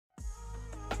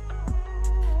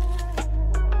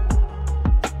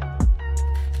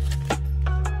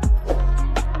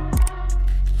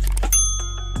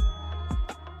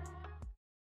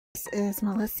it's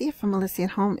Melecia from Melecia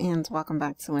at Home, and welcome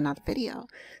back to another video.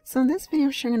 So in this video,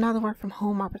 I'm sharing another work from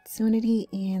home opportunity,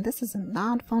 and this is a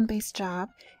non-phone based job,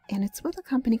 and it's with a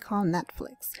company called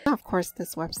Netflix. Now, of course,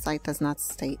 this website does not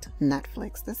state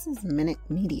Netflix. This is Minute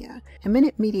Media, and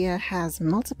Minute Media has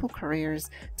multiple careers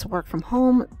to work from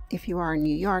home. If you are in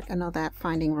New York, I know that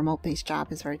finding remote based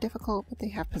job is very difficult, but they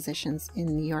have positions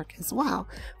in New York as well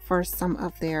for some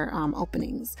of their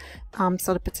openings.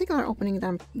 So the particular opening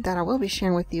that I will be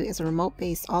sharing with you is a remote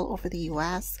based all over the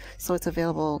US, so it's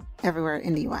available everywhere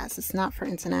in the US. It's not for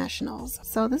internationals.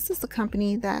 So this is the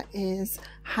company that is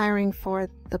hiring for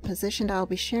the position that I'll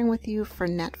be sharing with you for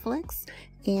Netflix,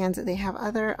 and they have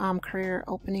other career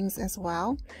openings as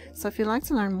well. So if you'd like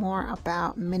to learn more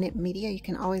about Minute Media, you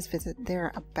can always visit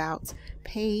their About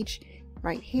page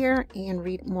right here and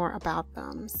read more about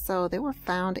them. So they were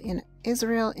found in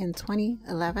Israel in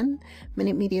 2011.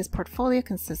 Minute Media's portfolio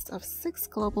consists of 6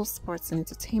 global sports and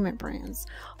entertainment brands,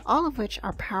 all of which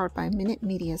are powered by Minute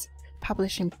Media's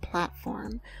publishing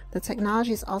platform. The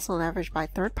technology is also leveraged by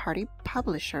third-party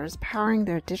publishers, powering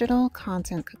their digital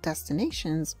content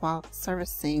destinations while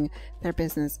servicing their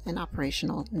business and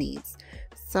operational needs.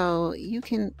 So you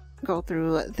can go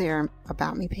through their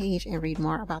About Me page and read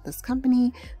more about this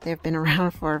company. They've been around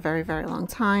for a very, very long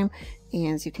time,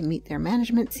 and you can meet their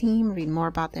management team, read more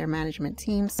about their management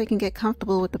team, so you can get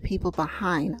comfortable with the people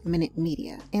behind Minute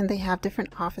Media. And they have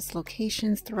different office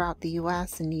locations throughout the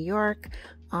US in New York,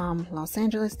 Los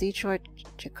Angeles, Detroit,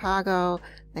 Chicago.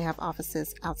 They have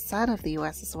offices outside of the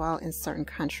US as well in certain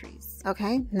countries.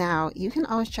 Okay, now you can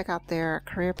always check out their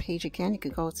career page again. You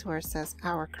could go to where it says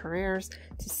Our Careers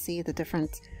to see the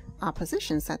different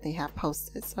positions that they have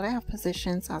posted. So they have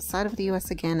positions outside of the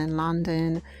US again, in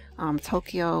London,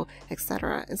 Tokyo,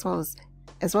 etc., as well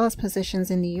as positions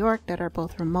in New York that are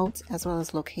both remote as well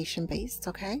as location based.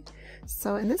 Okay,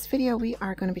 so in this video we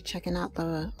are going to be checking out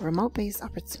the remote based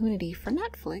opportunity for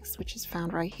Netflix, which is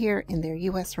found right here in their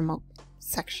US remote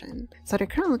section. So they're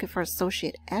currently looking for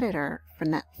associate editor for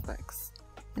Netflix.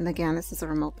 And again, this is a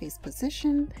remote based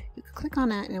position. You can click on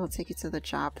that and it will take you to the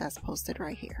job that's posted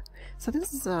right here. So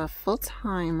this is a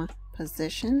full-time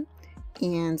position,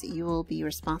 and you will be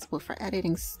responsible for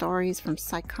editing stories from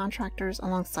site contractors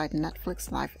alongside Netflix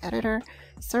Live Editor,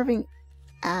 serving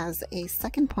as a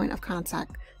second point of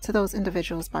contact to those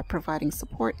individuals by providing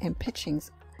support and pitching,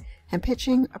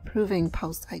 approving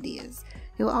post ideas.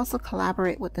 You will also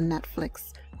collaborate with the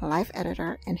Netflix Live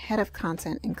Editor and head of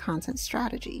content and content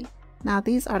strategy. Now,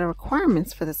 these are the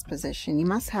requirements for this position. You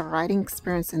must have writing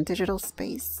experience in digital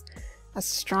space, a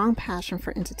strong passion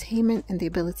for entertainment and the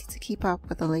ability to keep up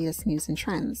with the latest news and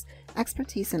trends,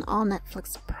 expertise in all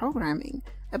Netflix programming,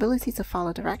 ability to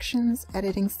follow directions,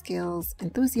 editing skills,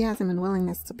 enthusiasm and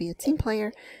willingness to be a team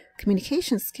player,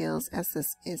 communication skills, as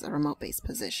this is a remote-based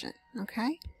position.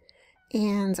 Okay?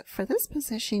 And for this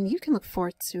position, you can look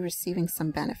forward to receiving some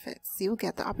benefits. You'll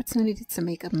get the opportunity to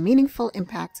make a meaningful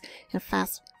impact in a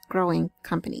fast-growing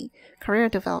company, career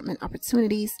development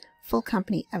opportunities, full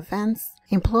company events,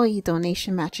 employee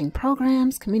donation matching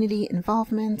programs, community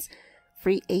involvement,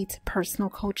 free 8 personal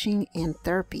coaching and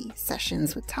therapy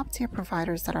sessions with top-tier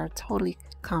providers that are totally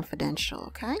confidential.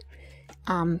 Okay?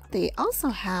 They also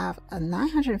have a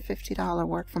 $950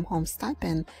 work-from-home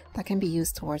stipend that can be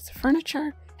used towards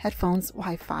furniture, headphones,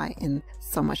 Wi-Fi, and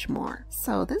so much more.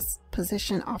 So this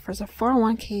position offers a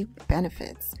 401k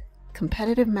benefits,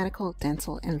 competitive medical,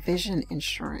 dental, and vision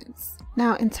insurance.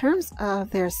 Now, in terms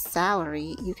of their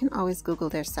salary, you can always Google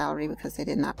their salary because they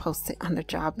did not post it on the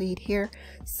job lead here.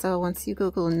 So once you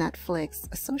Google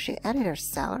Netflix associate editor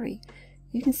salary,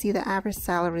 you can see the average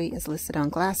salary is listed on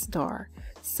Glassdoor.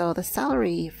 So the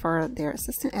salary for their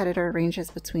assistant editor ranges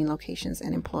between locations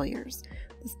and employers.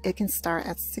 It can start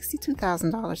at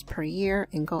 $62,000 per year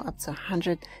and go up to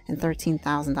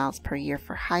 $113,000 per year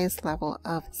for highest level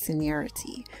of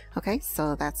seniority. Okay,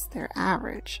 so that's their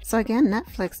average. So again,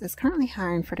 Netflix is currently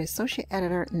hiring for the associate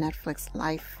editor Netflix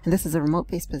Life, and this is a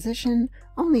remote-based position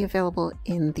only available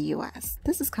in the US.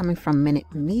 This is coming from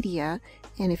Minute Media,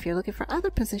 and if you're looking for other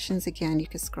positions, again, you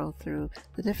can scroll through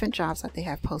the different jobs that they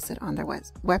have posted on their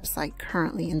website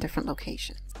currently in different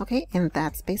locations. Okay, and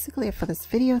that's basically it for this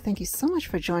video. Thank you so much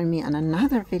for joining me on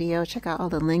another video. Check out all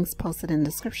the links posted in the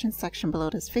description section below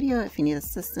this video. If you need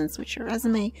assistance with your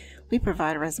resume, we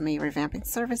provide resume revamping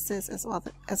services as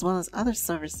well as other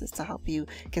services to help you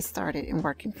get started in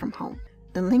working from home.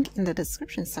 The link in the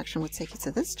description section will take you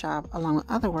to this job along with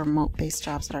other remote-based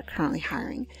jobs that are currently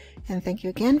hiring. And thank you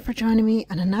again for joining me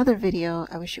on another video.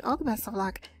 I wish you all the best of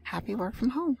luck. Happy work from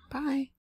home. Bye.